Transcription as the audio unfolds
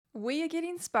We are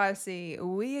getting spicy.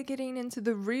 We are getting into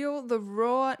the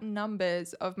raw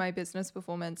numbers of my business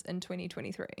performance in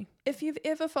 2023. If you've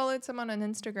ever followed someone on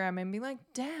Instagram and be like,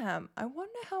 damn, I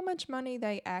wonder how much money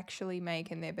they actually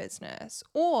make in their business.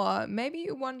 Or maybe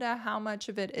you wonder how much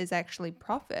of it is actually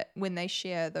profit when they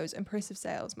share those impressive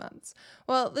sales months.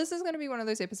 Well, this is going to be one of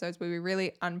those episodes where we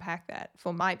really unpack that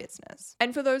for my business.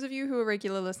 And for those of you who are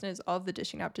regular listeners of the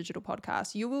Dishing Up Digital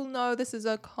podcast, you will know this is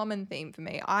a common theme for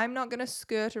me. I'm not going to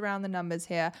skirt around the numbers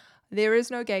here. There is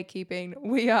no gatekeeping.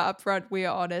 We are upfront, we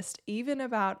are honest, even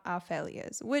about our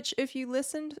failures, which if you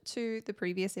listened to the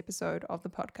previous episode of the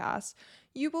podcast,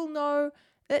 you will know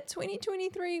that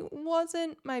 2023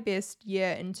 wasn't my best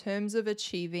year in terms of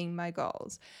achieving my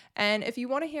goals. And if you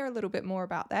want to hear a little bit more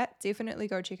about that, definitely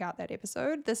go check out that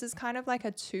episode. This is kind of like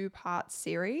a 2-part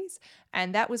series.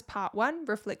 And that was part 1,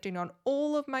 reflecting on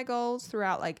all of my goals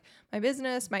throughout like my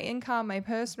business, my income, my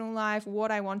personal life, what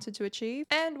I wanted to achieve,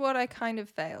 and what I kind of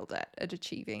failed at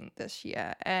achieving this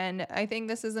year. And I think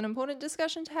this is an important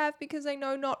discussion to have because I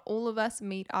know not all of us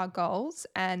meet our goals,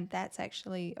 and that's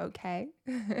actually okay.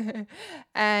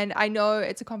 And I know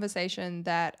it's a conversation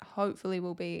that hopefully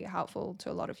will be helpful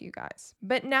to a lot of you guys.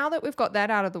 But now that we've got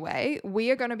that out of the way, we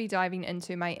are going to be diving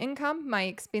into my income, my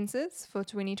expenses for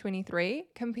 2023,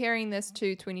 comparing this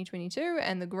to 2022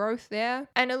 and the growth there,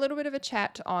 and a little bit of a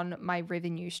chat on my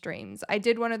revenue streams. I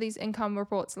did one of these income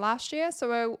reports last year,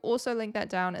 so I'll also link that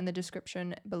down in the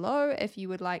description below if you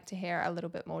would like to hear a little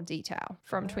bit more detail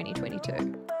from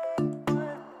 2022.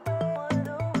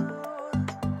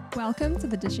 Welcome to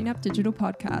the Dishing Up Digital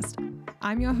podcast.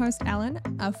 I'm your host, Ellen,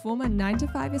 a former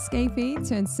 9-to-5 escapee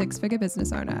turned 6-figure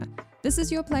business owner. This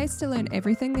is your place to learn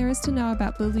everything there is to know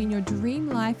about building your dream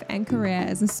life and career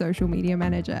as a social media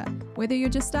manager. Whether you're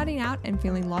just starting out and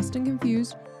feeling lost and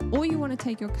confused, or you want to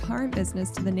take your current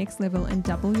business to the next level and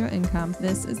double your income,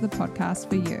 this is the podcast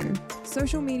for you.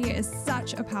 Social media is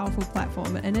such a powerful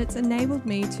platform, and it's enabled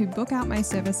me to book out my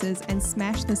services and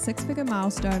smash the 6-figure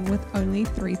milestone with only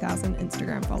 3,000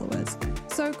 Instagram followers.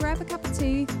 So grab a cup of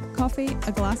tea, coffee,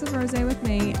 a glass of rosé with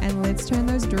me, and let's turn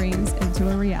those dreams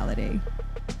into a reality.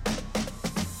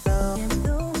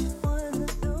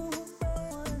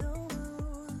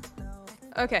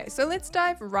 Okay, so let's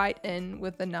dive right in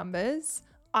with the numbers.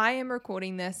 I am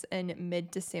recording this in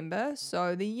mid-December,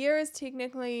 so the year is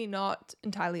technically not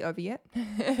entirely over yet.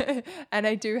 And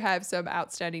I do have some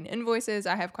outstanding invoices.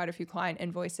 I have quite a few client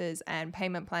invoices and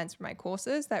payment plans for my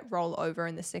courses that roll over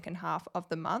in the second half of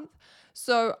the month.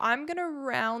 So I'm going to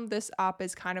round this up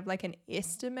as kind of like an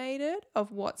estimated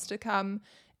of what's to come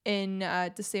in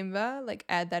December, like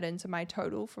add that into my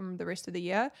total from the rest of the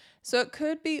year. So it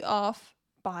could be off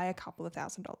by a couple of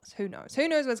 $1,000s. Who knows? Who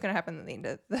knows what's going to happen at the end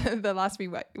of the last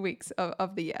few weeks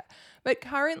of the year. But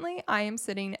currently I am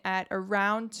sitting at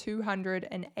around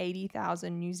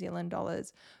 280,000 New Zealand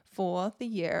dollars for the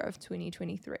year of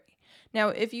 2023. Now,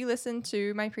 if you listen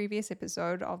to my previous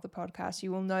episode of the podcast,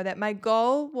 you will know that my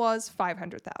goal was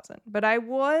 500,000, but I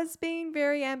was being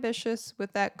very ambitious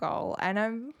with that goal, and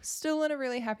I'm still in a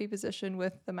really happy position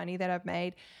with the money that I've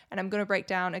made. And I'm going to break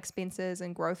down expenses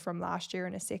and growth from last year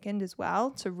in a second as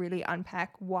well to really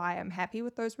unpack why I'm happy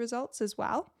with those results as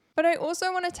well. But I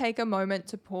also want to take a moment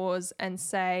to pause and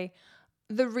say,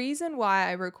 the reason why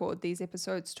I record these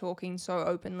episodes talking so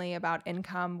openly about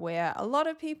income, where a lot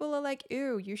of people are like,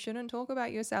 ew, you shouldn't talk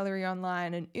about your salary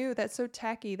online, and ew, that's so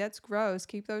tacky, that's gross,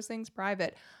 keep those things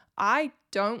private. I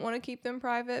don't want to keep them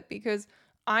private because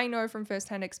I know from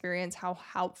firsthand experience how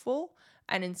helpful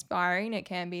and inspiring it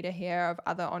can be to hear of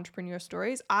other entrepreneur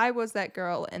stories. I was that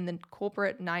girl in the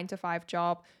corporate 9-to-5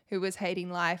 job who was hating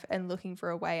life and looking for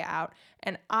a way out.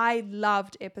 And I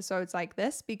loved episodes like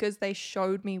this because they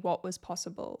showed me what was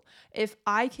possible. If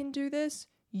I can do this,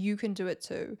 you can do it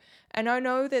too. And I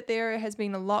know that there has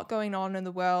been a lot going on in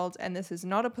the world, and this is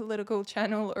not a political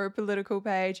channel or a political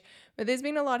page, but there's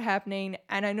been a lot happening.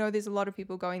 And I know there's a lot of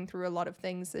people going through a lot of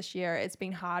things this year. It's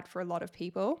been hard for a lot of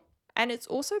people. And it's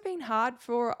also been hard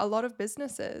for a lot of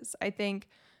businesses. I think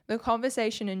the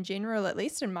conversation in general, at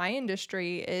least in my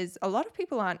industry, is a lot of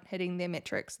people aren't hitting their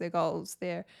metrics, their goals,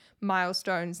 their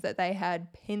milestones that they had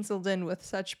penciled in with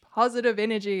such positive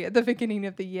energy at the beginning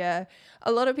of the year.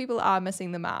 A lot of people are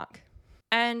missing the mark.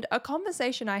 And a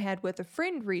conversation I had with a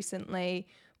friend recently,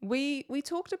 we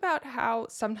talked about how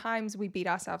sometimes we beat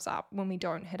ourselves up when we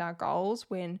don't hit our goals,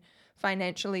 when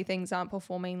financially things aren't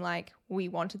performing like we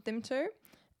wanted them to.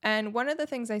 And one of the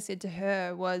things I said to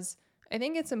her was, I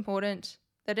think it's important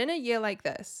that in a year like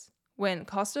this, when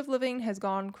cost of living has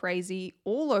gone crazy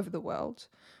all over the world,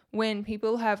 when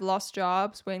people have lost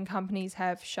jobs, when companies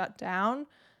have shut down,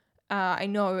 I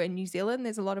know in New Zealand,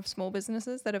 there's a lot of small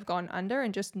businesses that have gone under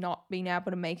and just not been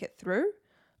able to make it through.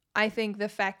 I think the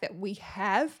fact that we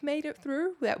have made it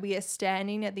through, that we are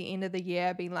standing at the end of the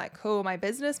year being like, cool, my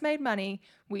business made money,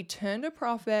 we turned a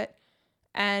profit,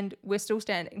 and we're still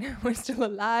standing. We're still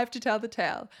alive to tell the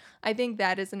tale. I think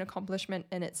that is an accomplishment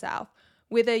in itself.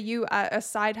 Whether you are a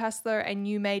side hustler and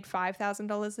you made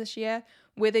 $5,000 this year,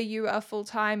 whether you are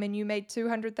full-time and you made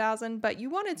 $200,000, but you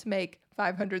wanted to make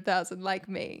 $500,000 like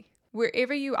me,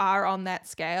 wherever you are on that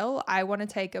scale, I want to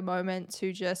take a moment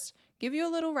to just give you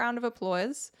a little round of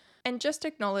applause and just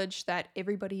acknowledge that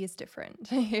everybody is different.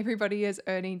 Everybody is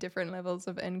earning different levels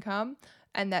of income,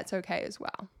 and that's okay as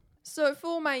well. So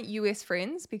for my US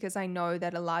friends, because I know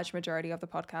that a large majority of the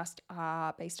podcast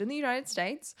are based in the United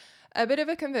States, a bit of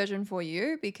a conversion for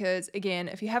you because, again,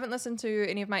 if you haven't listened to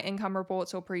any of my income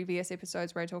reports or previous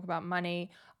episodes where I talk about money,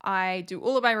 I do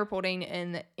all of my reporting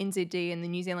in NZD, in the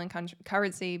New Zealand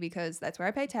currency, because that's where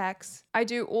I pay tax. I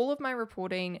do all of my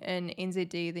reporting in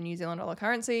NZD, the New Zealand dollar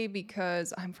currency,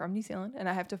 because I'm from New Zealand and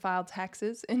I have to file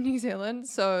taxes in New Zealand.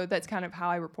 So that's kind of how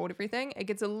I report everything. It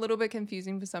gets a little bit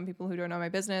confusing for some people who don't know my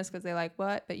business because they're like,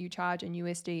 what? But you charge in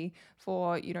USD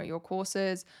for, your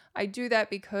courses. I do that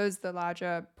because the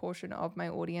larger portion of my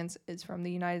audience is from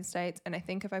the United States. And I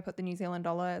think if I put the New Zealand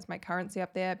dollar as my currency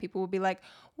up there, people will be like,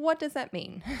 what does that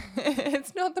mean?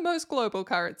 It's not the most global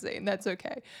currency, and that's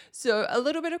okay. So a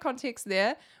little bit of context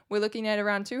there. We're looking at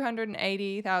around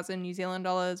 280,000 New Zealand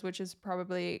dollars, which is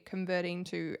probably converting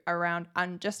to around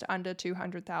just under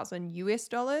 200,000 US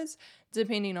dollars,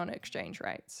 depending on exchange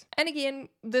rates. And again,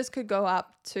 this could go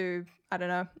up to,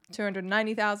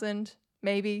 290,000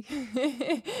 maybe,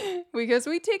 because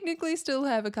we technically still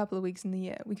have a couple of weeks in the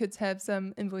year. We could have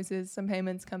some invoices, some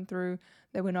payments come through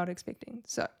that we're not expecting.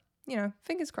 So,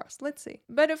 fingers crossed. Let's see.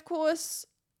 But of course,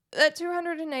 that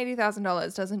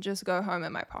 $280,000 doesn't just go home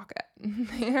in my pocket.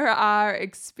 There are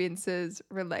expenses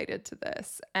related to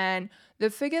this. And the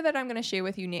figure that I'm going to share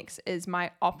with you next is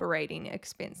my operating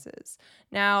expenses.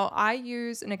 Now, I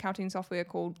use an accounting software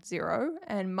called Xero,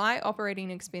 and my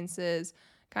operating expenses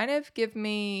kind of give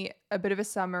me a bit of a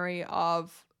summary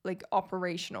of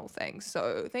operational things.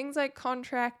 So things like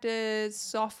contractors,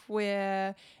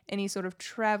 software, any sort of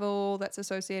travel that's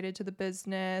associated to the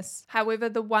business. However,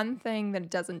 the one thing that it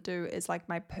doesn't do is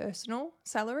my personal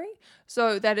salary.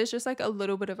 So that is just a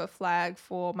little bit of a flag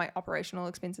for my operational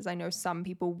expenses. I know some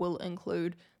people will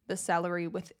include the salary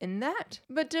within that,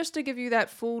 but just to give you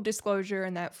that full disclosure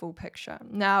and that full picture.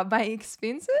 Now, my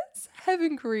expenses have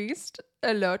increased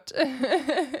a lot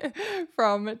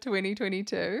from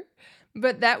 2022.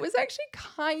 But that was actually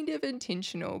kind of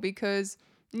intentional because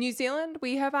New Zealand,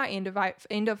 we have our end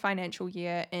of financial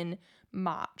year in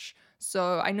March.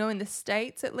 So I know in the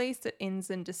States, at least, it ends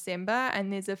in December.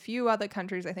 And there's a few other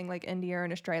countries, I think like India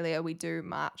and Australia, we do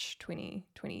March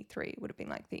 2023 would have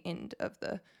been the end of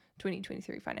the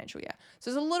 2023 financial year.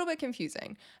 So it's a little bit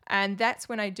confusing. And that's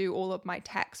when I do all of my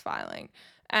tax filing.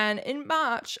 And in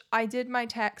March, I did my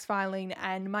tax filing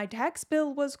and my tax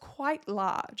bill was quite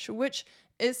large, which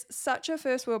is such a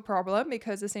first world problem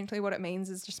because essentially what it means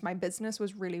is just my business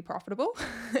was really profitable.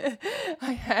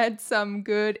 I had some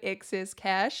good excess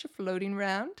cash floating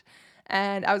around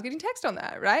and I was getting taxed on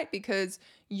that, right? Because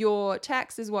your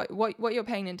tax is what you're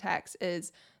paying in tax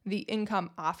is the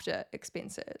income after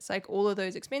expenses. All of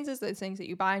those expenses, those things that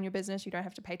you buy in your business, you don't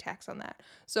have to pay tax on that.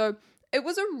 So it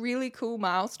was a really cool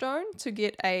milestone to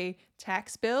get a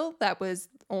tax bill that was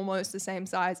almost the same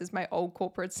size as my old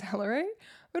corporate salary,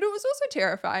 but it was also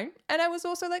terrifying. And I was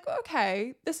also like,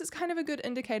 okay, this is kind of a good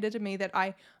indicator to me that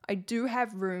I do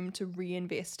have room to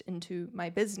reinvest into my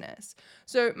business.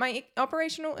 So my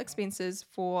operational expenses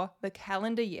for the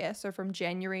calendar year, so from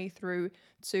January through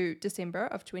to December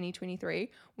of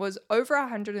 2023, was over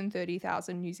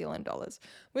 130,000 New Zealand dollars,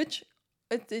 which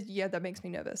that makes me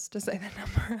nervous to say that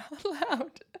number out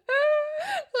loud.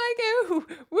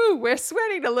 We're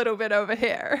sweating a little bit over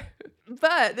here.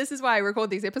 But this is why I record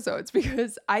these episodes,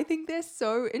 because I think they're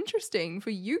so interesting for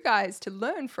you guys to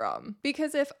learn from.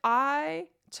 Because if I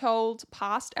told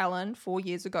past Ellen 4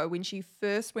 years ago when she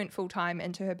first went full-time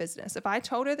into her business, if I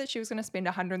told her that she was going to spend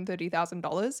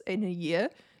 $130,000 in a year,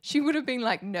 she would have been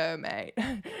like, no, mate,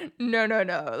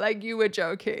 no, you were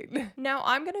joking. Now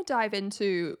I'm going to dive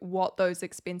into what those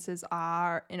expenses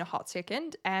are in a hot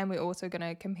second, and we're also going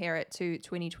to compare it to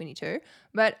 2022.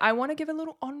 But I want to give a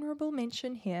little honorable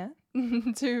mention here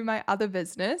to my other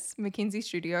business, Mackenzie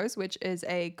Studios, which is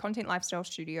a content lifestyle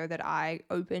studio that I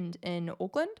opened in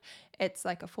Auckland. It's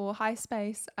a 4-high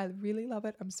space. I really love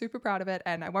it. I'm super proud of it.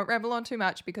 And I won't ramble on too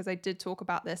much because I did talk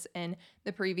about this in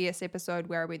the previous episode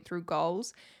where I went through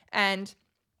goals. And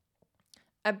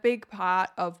a big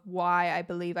part of why I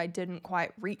believe I didn't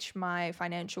quite reach my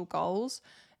financial goals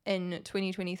in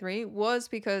 2023 was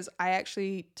because I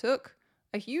actually took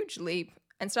a huge leap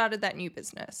and started that new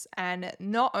business. And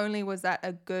not only was that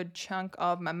a good chunk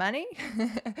of my money,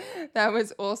 that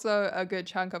was also a good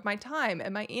chunk of my time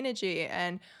and my energy.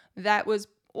 And that was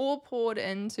all poured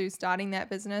into starting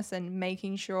that business and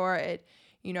making sure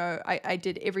I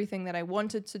did everything that I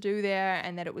wanted to do there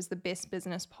and that it was the best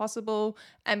business possible.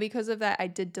 And because of that, I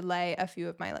did delay a few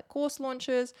of my course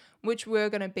launches, which were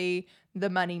going to be the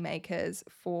money makers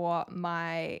for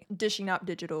my Dishing Up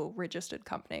Digital registered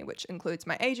company, which includes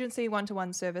my agency,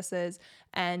 one-to-one services,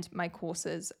 and my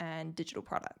courses and digital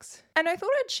products. And I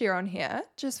thought I'd share on here,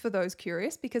 just for those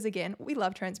curious, because again, we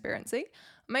love transparency.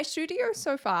 My studio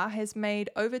so far has made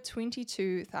over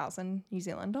 22,000 New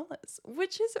Zealand dollars,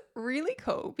 which is really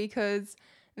cool because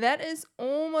that is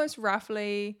almost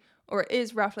roughly, or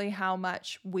is roughly how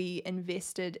much we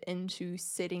invested into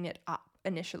setting it up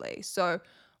initially. So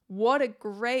why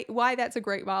that's a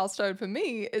great milestone for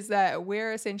me is that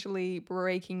we're essentially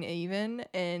breaking even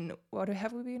in,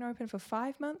 have we been open for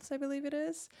 5 months, I believe it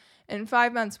is? In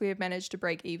 5 months, we have managed to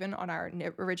break even on our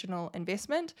original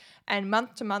investment, and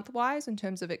month to month wise, in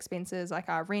terms of expenses, like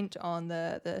our rent on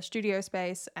the studio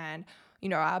space and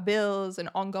our bills and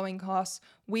ongoing costs,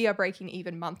 we are breaking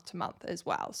even month to month as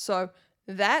well. So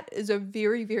that is a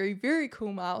very, very, very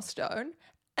cool milestone.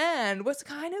 And what's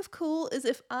kind of cool is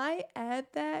if I add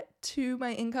that to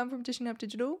my income from Dishing Up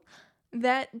Digital,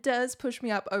 that does push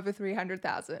me up over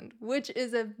 300,000, which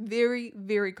is a very,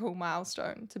 very cool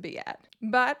milestone to be at.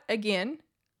 But again,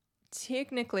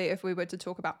 technically, if we were to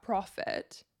talk about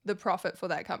profit, the profit for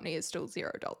that company is still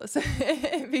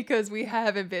 $0 because we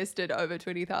have invested over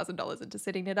 $20,000 into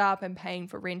setting it up and paying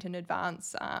for rent in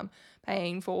advance,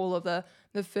 paying for all of the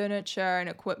furniture and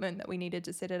equipment that we needed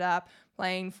to set it up,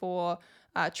 paying for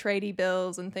tradie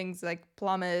bills and things like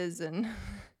plumbers and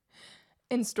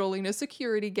installing a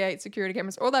security gate, security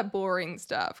cameras, all that boring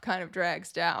stuff kind of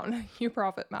drags down your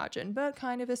profit margin, but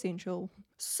kind of essential.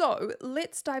 So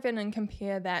let's dive in and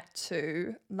compare that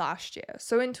to last year.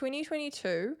 So in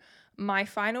 2022, my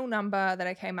final number that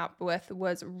I came up with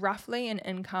was roughly an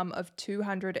income of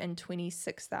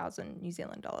 226,000 New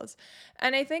Zealand dollars.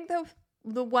 And I think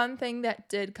the one thing that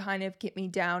did kind of get me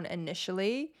down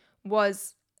initially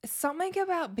was something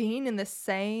about being in the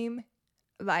same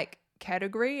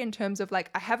category in terms of I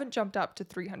haven't jumped up to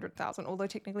 300,000, although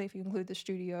technically if you include the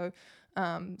studio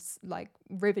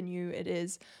revenue it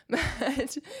is.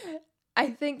 But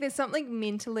I think there's something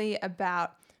mentally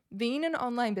about being an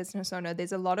online business owner.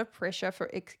 There's a lot of pressure for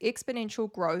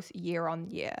exponential growth year on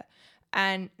year,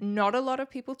 and not a lot of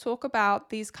people talk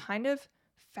about these kind of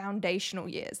foundational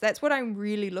years. That's what I'm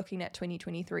really looking at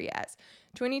 2023 as.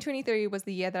 2023 was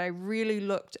the year that I really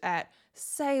looked at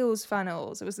sales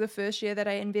funnels. It was the first year that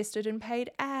I invested in paid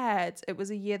ads. It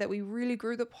was a year that we really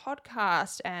grew the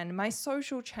podcast and my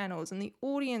social channels, and the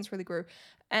audience really grew.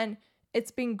 And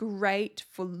it's been great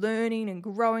for learning and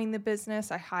growing the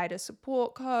business. I hired a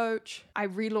support coach. I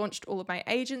relaunched all of my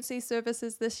agency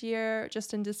services this year,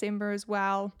 just in December as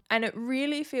well. And it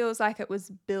really feels like it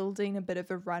was building a bit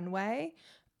of a runway,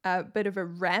 a bit of a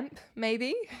ramp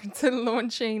maybe to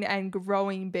launching and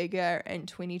growing bigger in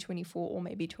 2024 or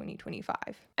maybe 2025.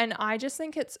 And I just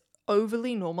think it's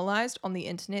overly normalized on the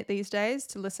internet these days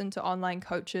to listen to online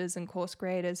coaches and course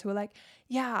creators who are like,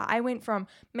 yeah, I went from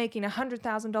making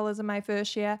 $100,000 in my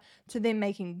first year to then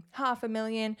making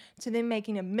 $500,000 to then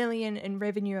making $1 million in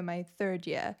revenue in my third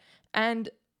year. And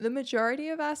the majority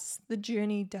of us, the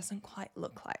journey doesn't quite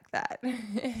look like that.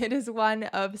 It is one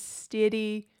of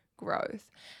steady growth.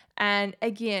 And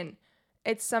again,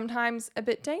 it's sometimes a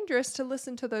bit dangerous to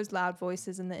listen to those loud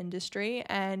voices in the industry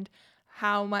and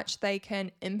how much they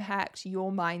can impact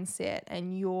your mindset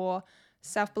and your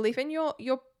self-belief and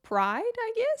your pride,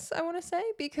 I guess I want to say,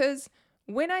 because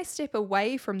when I step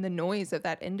away from the noise of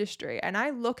that industry and I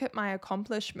look at my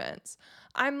accomplishments,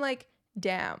 I'm like,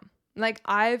 damn,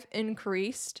 I've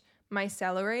increased my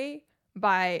salary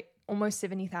by almost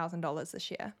 $70,000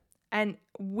 this year. And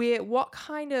what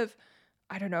kind of,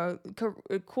 I don't know,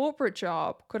 corporate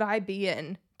job could I be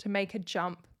in to make a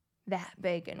jump that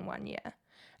big in 1 year?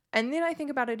 And then I think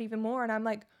about it even more and I'm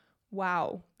like,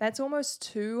 wow, that's almost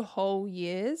 2 whole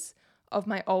years of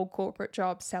my old corporate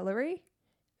job salary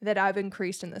that I've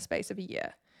increased in the space of a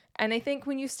year. And I think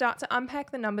when you start to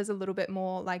unpack the numbers a little bit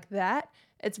more like that,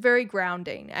 it's very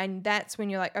grounding. And that's when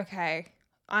you're like, okay,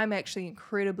 I'm actually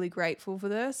incredibly grateful for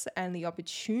this and the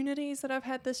opportunities that I've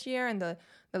had this year and the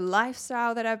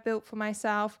lifestyle that I've built for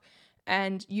myself.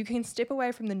 and you can step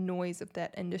away from the noise of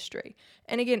that industry.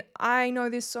 And again, I know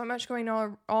there's so much going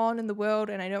on in the world,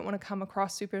 and I don't want to come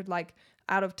across super like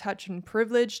out of touch and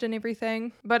privileged and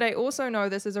everything. But I also know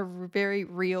this is a very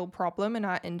real problem in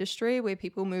our industry where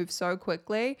people move so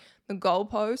quickly. The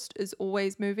goalpost is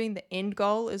always moving, the end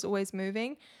goal is always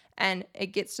moving, and it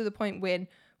gets to the point when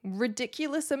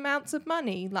ridiculous amounts of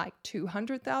money, like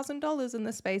 $200,000 in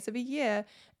the space of a year,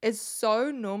 is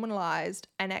so normalized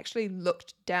and actually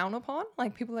looked down upon.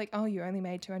 Like people are like, oh, you only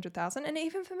made 200,000. And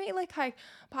even for me, like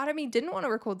part of me didn't want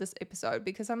to record this episode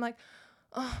because I'm like,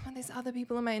 oh, but there's other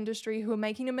people in my industry who are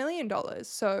making $1 million.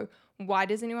 So why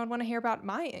does anyone want to hear about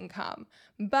my income?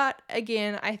 But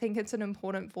again, I think it's an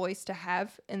important voice to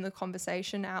have in the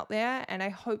conversation out there. And I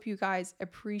hope you guys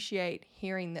appreciate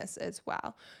hearing this as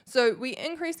well. So we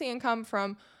increased the income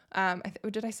from,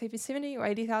 did I say for $70,000 or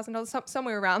 $80,000?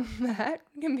 Somewhere around that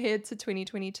compared to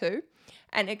 2022.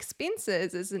 And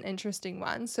expenses is an interesting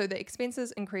one. So the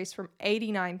expenses increased from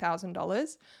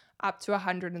 $89,000 up to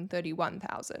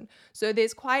 $131,000. So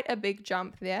there's quite a big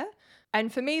jump there.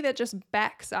 And for me, that just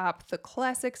backs up the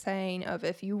classic saying of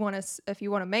if you want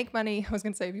to make money, I was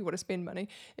going to say if you want to spend money.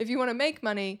 If you want to make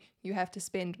money, you have to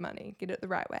spend money. Get it the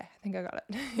right way. I think I got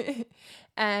it.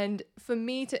 And for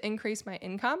me to increase my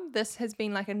income, this has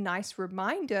been like a nice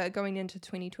reminder going into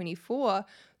 2024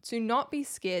 to not be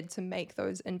scared to make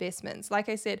those investments. Like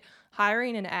I said,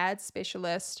 hiring an ad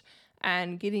specialist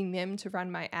and getting them to run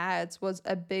my ads was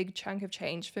a big chunk of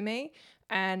change for me.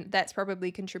 And that's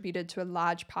probably contributed to a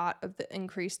large part of the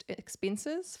increased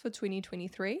expenses for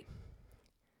 2023.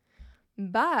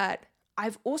 But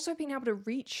I've also been able to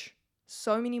reach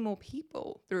so many more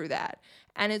people through that.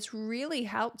 And it's really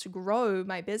helped grow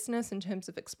my business in terms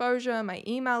of exposure, my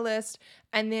email list,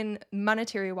 and then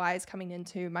monetary wise coming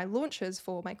into my launches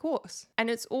for my course. And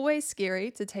it's always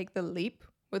scary to take the leap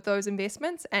with those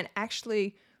investments, and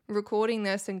actually recording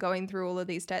this and going through all of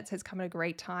these stats has come at a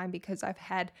great time because I've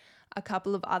had a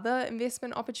couple of other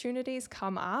investment opportunities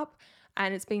come up,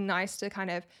 and it's been nice to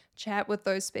kind of chat with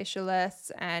those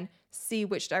specialists and see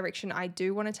which direction I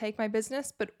do want to take my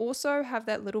business, but also have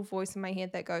that little voice in my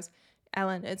head that goes,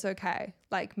 Ellen, it's okay.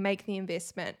 Like, make the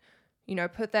investment,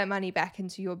 put that money back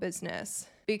into your business,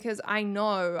 because I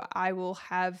know I will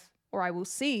have, or I will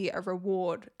see a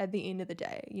reward at the end of the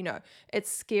day. It's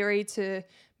scary to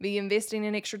be investing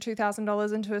an extra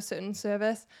 $2,000 into a certain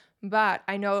service, but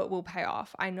I know it will pay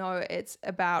off. I know it's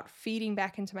about feeding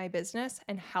back into my business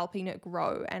and helping it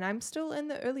grow. And I'm still in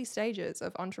the early stages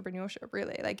of entrepreneurship,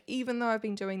 really. Like, even though I've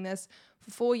been doing this for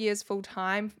 4 years full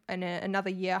time and another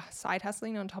year side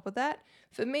hustling on top of that,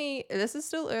 for me, this is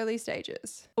still early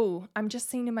stages. Oh, I'm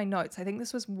just seeing in my notes, I think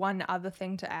this was one other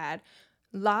thing to add.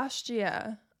 Last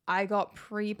year, I got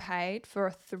prepaid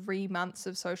for 3 months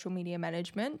of social media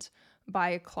management by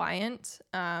a client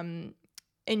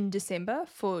in December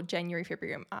for January,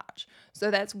 February, and March. So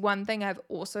that's one thing I've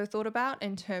also thought about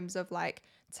in terms of like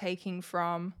taking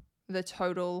from the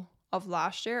total of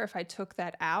last year. If I took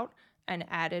that out and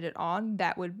added it on,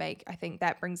 that would make, I think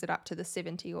that brings it up to the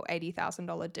 $70,000 or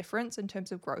 $80,000 difference in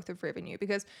terms of growth of revenue,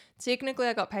 because technically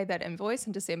I got paid that invoice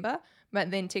in December,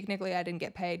 but then technically I didn't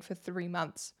get paid for 3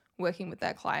 months working with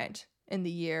that client in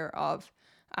the year of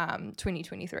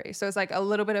 2023. So it's like a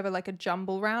little bit of a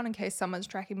jumble round in case someone's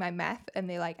tracking my math and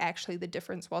they're like, actually the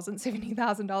difference wasn't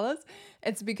 $70,000.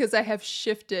 It's because I have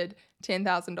shifted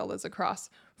 $10,000 across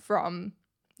from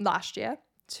last year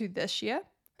to this year.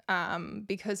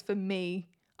 Because for me,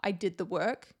 I did the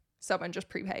work. Someone just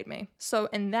prepaid me. So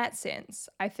in that sense,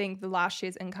 I think the last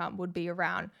year's income would be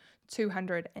around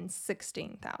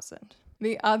 $216,000.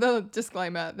 The other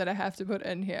disclaimer that I have to put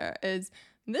in here is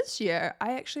this year,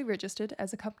 I actually registered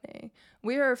as a company.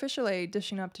 We are officially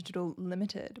Dishing Up Digital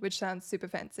Limited, which sounds super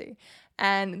fancy.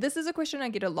 And this is a question I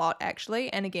get a lot,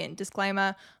 actually. And again,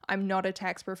 disclaimer, I'm not a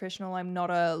tax professional. I'm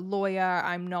not a lawyer.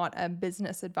 I'm not a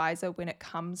business advisor when it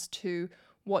comes to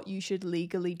what you should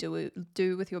legally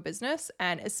do with your business,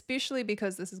 and especially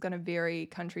because this is going to vary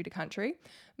country to country.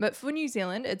 But for New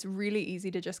Zealand, it's really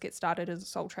easy to just get started as a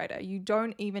sole trader. You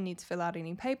don't even need to fill out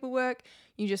any paperwork.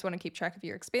 You just want to keep track of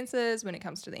your expenses. When it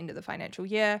comes to the end of the financial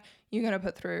year, you're going to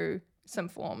put through some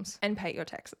forms and pay your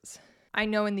taxes. I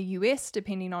know in the US,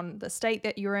 depending on the state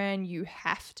that you're in, you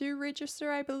have to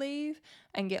register, I believe,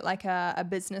 and get like a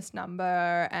business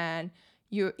number, and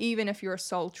even if you're a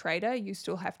sole trader, you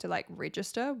still have to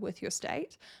register with your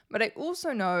state. But I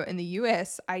also know in the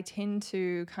US, I tend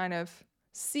to kind of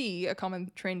see a common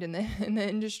trend in the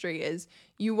industry is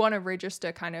you want to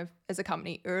register kind of as a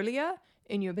company earlier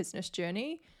in your business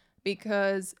journey,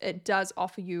 because it does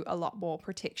offer you a lot more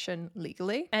protection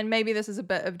legally. And maybe this is a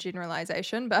bit of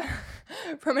generalization, but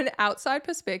from an outside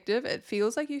perspective, it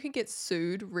feels like you can get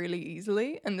sued really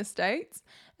easily in the States.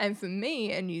 And for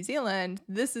me in New Zealand,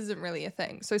 this isn't really a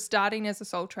thing. So starting as a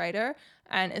sole trader,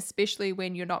 and especially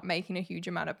when you're not making a huge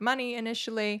amount of money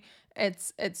initially,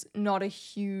 it's not a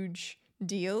huge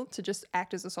deal to just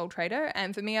act as a sole trader.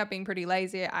 And for me, I've been pretty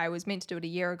lazy. I was meant to do it a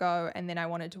year ago, and then I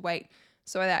wanted to wait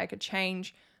so that I could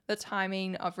change the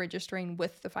timing of registering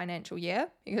with the financial year,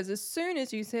 because as soon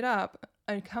as you set up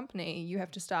a company, you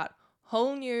have to start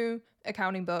whole new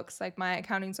accounting books. Like my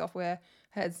accounting software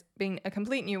has been a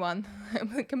complete new one,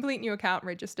 a complete new account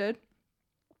registered.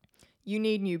 You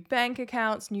need new bank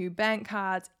accounts, new bank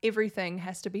cards. Everything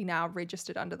has to be now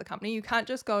registered under the company. You can't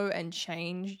just go and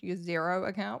change your Xero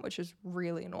account, which is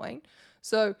really annoying.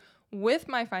 So with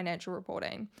my financial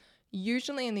reporting,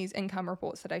 usually in these income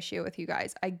reports that I share with you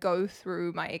guys, I go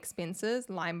through my expenses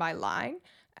line by line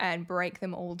and break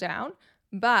them all down.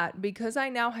 But because I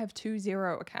now have 2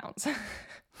 Xero accounts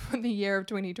for the year of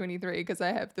 2023, because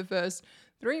I have the first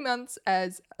 3 months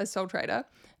as a sole trader,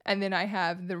 and then I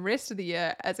have the rest of the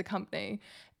year as a company,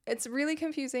 it's really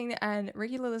confusing. And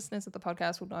regular listeners of the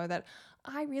podcast will know that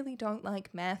I really don't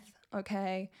like math,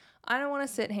 okay? I don't want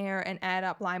to sit here and add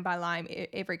up line by line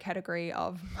every category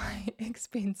of my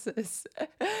expenses.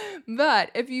 But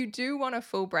if you do want a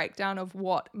full breakdown of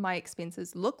what my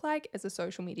expenses look like as a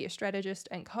social media strategist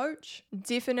and coach,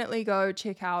 definitely go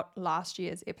check out last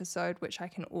year's episode, which I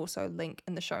can also link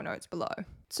in the show notes below.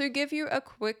 To give you a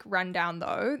quick rundown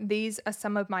though, these are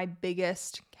some of my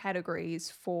biggest categories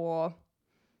for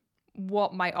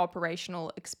what my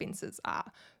operational expenses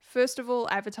are. First of all,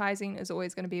 advertising is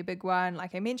always going to be a big one.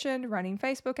 Like I mentioned, running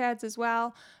Facebook ads as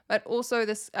well. But also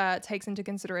this takes into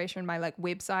consideration my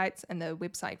websites and the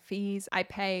website fees. I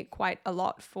pay quite a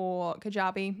lot for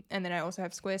Kajabi, and then I also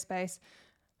have Squarespace,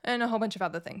 and a whole bunch of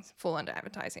other things fall under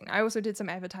advertising. I also did some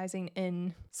advertising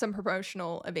in some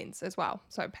promotional events as well,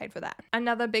 so I paid for that.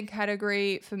 Another big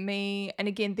category for me, and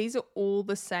again, these are all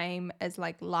the same as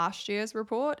last year's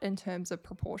report in terms of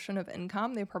proportion of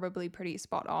income. They're probably pretty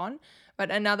spot on. But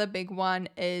another big one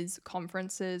is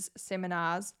conferences,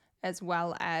 seminars, as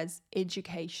well as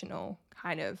educational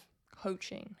kind of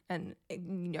coaching and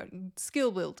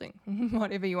skill building,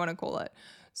 whatever you want to call it.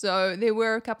 So there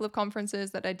were a couple of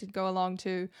conferences that I did go along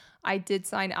to. I did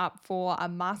sign up for a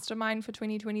mastermind for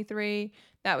 2023.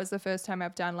 That was the first time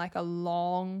I've done a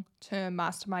long-term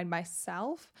mastermind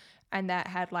myself. And that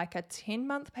had a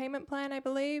 10-month payment plan, I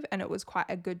believe. And it was quite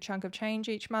a good chunk of change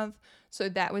each month. So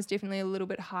that was definitely a little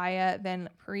bit higher than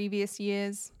previous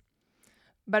years.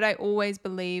 But I always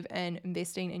believe in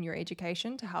investing in your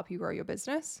education to help you grow your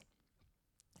business.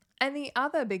 And the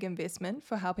other big investment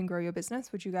for helping grow your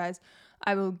business, which you guys,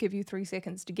 I will give you 3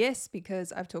 seconds to guess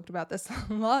because I've talked about this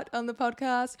a lot on the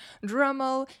podcast.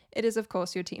 Drumroll, it is of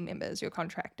course your team members, your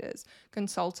contractors,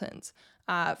 consultants.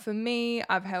 For me,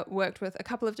 I've worked with a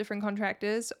couple of different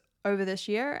contractors over this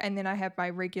year, and then I have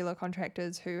my regular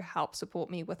contractors who help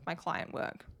support me with my client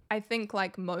work. I think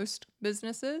like most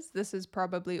businesses, this is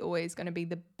probably always going to be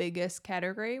the biggest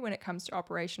category when it comes to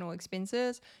operational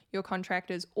expenses, your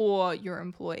contractors or your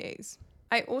employees.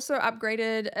 I also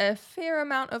upgraded a fair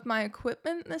amount of my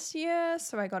equipment this year.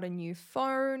 So I got a new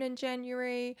phone in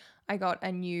January. I got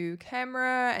a new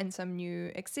camera and some new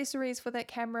accessories for that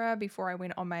camera before I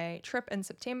went on my trip in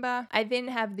September. I then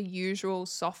have the usual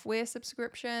software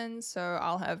subscriptions. So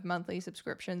I'll have monthly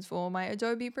subscriptions for my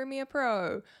Adobe Premiere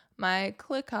Pro, my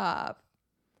ClickUp,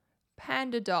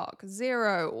 PandaDoc,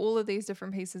 Xero, all of these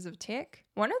different pieces of tech.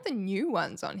 One of the new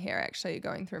ones on here, actually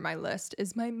going through my list,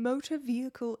 is my motor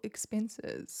vehicle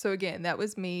expenses. So again, that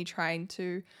was me trying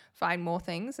to find more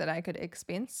things that I could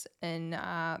expense in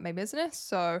my business.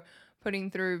 So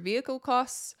putting through vehicle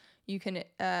costs, you can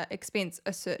expense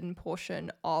a certain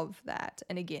portion of that.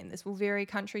 And again, this will vary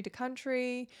country to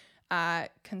country.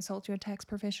 Consult your tax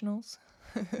professionals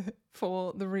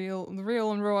for the real and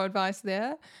raw advice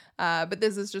there. But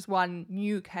this is just one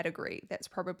new category. That's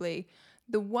probably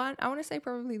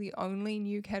probably the only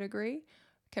new category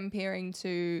comparing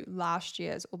to last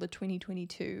year's or the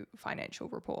 2022 financial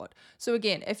report. So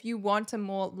again, if you want a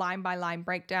more line by line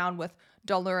breakdown with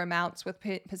dollar amounts, with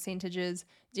percentages,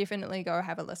 definitely go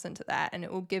have a listen to that, and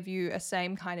it will give you a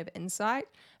same kind of insight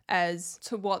as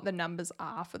to what the numbers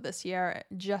are for this year,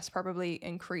 just probably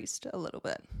increased a little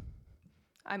bit.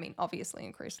 I mean, obviously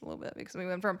increased a little bit because we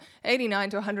went from 89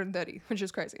 to 130, which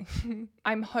is crazy.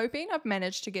 I'm hoping I've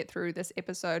managed to get through this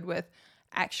episode with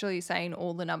actually saying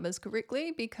all the numbers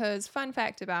correctly, because fun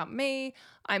fact about me,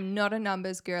 I'm not a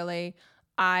numbers girly.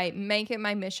 I make it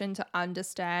my mission to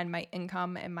understand my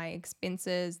income and my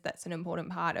expenses. That's an important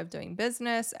part of doing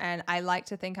business. And I like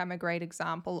to think I'm a great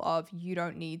example of you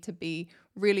don't need to be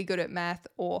really good at math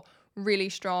or really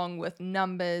strong with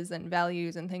numbers and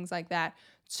values and things like that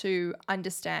to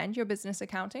understand your business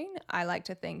accounting. I like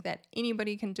to think that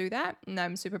anybody can do that, and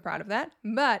I'm super proud of that.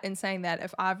 But in saying that,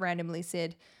 if I've randomly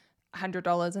said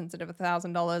 $100 instead of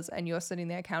 $1,000 and you're sitting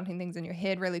there counting things in your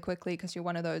head really quickly because you're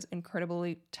one of those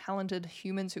incredibly talented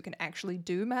humans who can actually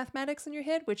do mathematics in your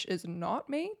head, which is not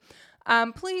me,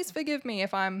 please forgive me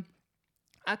if I'm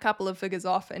a couple of figures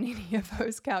off in any of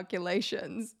those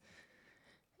calculations.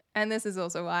 And this is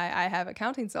also why I have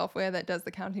accounting software that does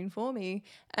the counting for me,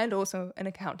 and also an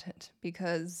accountant,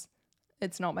 because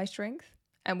it's not my strength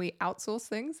and we outsource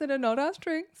things that are not our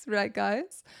strengths, right,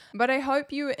 guys? But I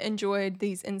hope you enjoyed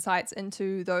these insights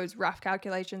into those rough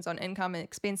calculations on income and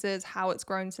expenses, how it's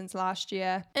grown since last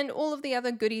year, and all of the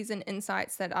other goodies and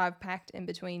insights that I've packed in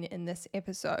between in this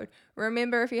episode.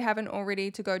 Remember, if you haven't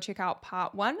already, to go check out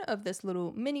part 1 of this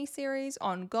little mini series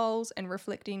on goals and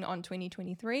reflecting on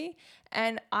 2023.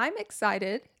 And I'm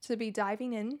excited to be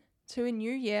diving in to a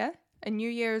new year. A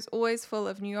new year is always full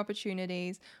of new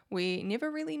opportunities. We never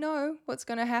really know what's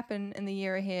going to happen in the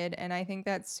year ahead, and I think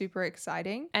that's super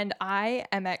exciting. And I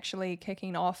am actually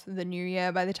kicking off the new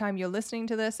year. By the time you're listening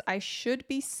to this, I should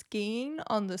be skiing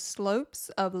on the slopes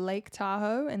of Lake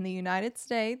Tahoe in the United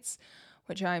States,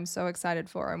 which I'm so excited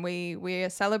for. And we're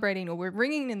celebrating, or we're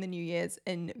ringing in the New Year's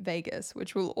in Vegas,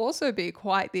 which will also be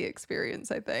quite the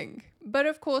experience, I think. But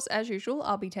of course, as usual,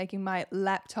 I'll be taking my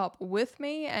laptop with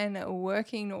me and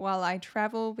working while I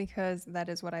travel, because that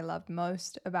is what I love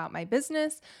most about my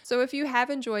business. So if you have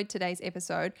enjoyed today's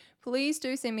episode, please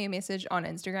do send me a message on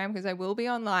Instagram, because I will be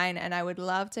online and I would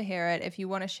love to hear it. If you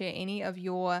want to share any of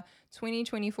your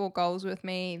 2024 goals with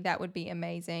me, that would be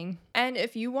amazing. And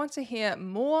if you want to hear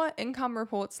more income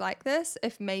reports like this,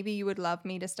 if maybe you would love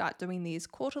me to start doing these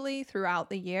quarterly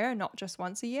throughout the year, not just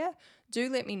once a year, do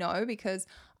let me know, because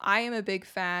I am a big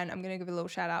fan. I'm going to give a little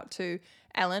shout out to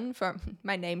Ellen, from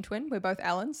my name twin. We're both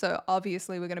Ellen, so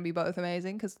obviously we're going to be both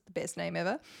amazing, because the best name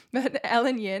ever. But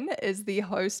Ellen Yin is the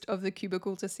host of the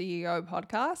Cubicle to CEO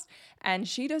podcast, and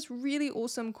she does really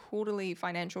awesome quarterly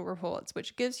financial reports,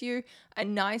 which gives you a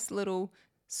nice little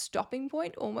stopping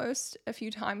point almost a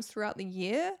few times throughout the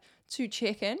year to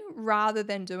check in, rather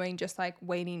than doing just like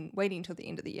waiting till the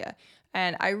end of the year.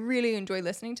 And I really enjoy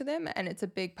listening to them, and it's a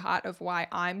big part of why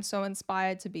I'm so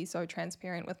inspired to be so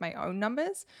transparent with my own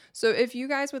numbers. So if you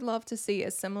guys would love to see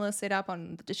a similar setup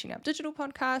on the Dishing Up Digital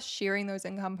podcast, sharing those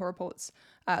income reports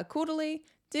quarterly,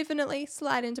 definitely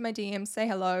slide into my DMs, say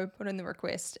hello, put in the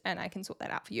request, and I can sort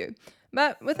that out for you.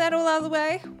 But with that all out of the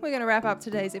way, we're going to wrap up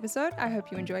today's episode. I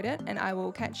hope you enjoyed it, and I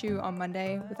will catch you on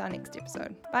Monday with our next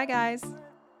episode. Bye, guys.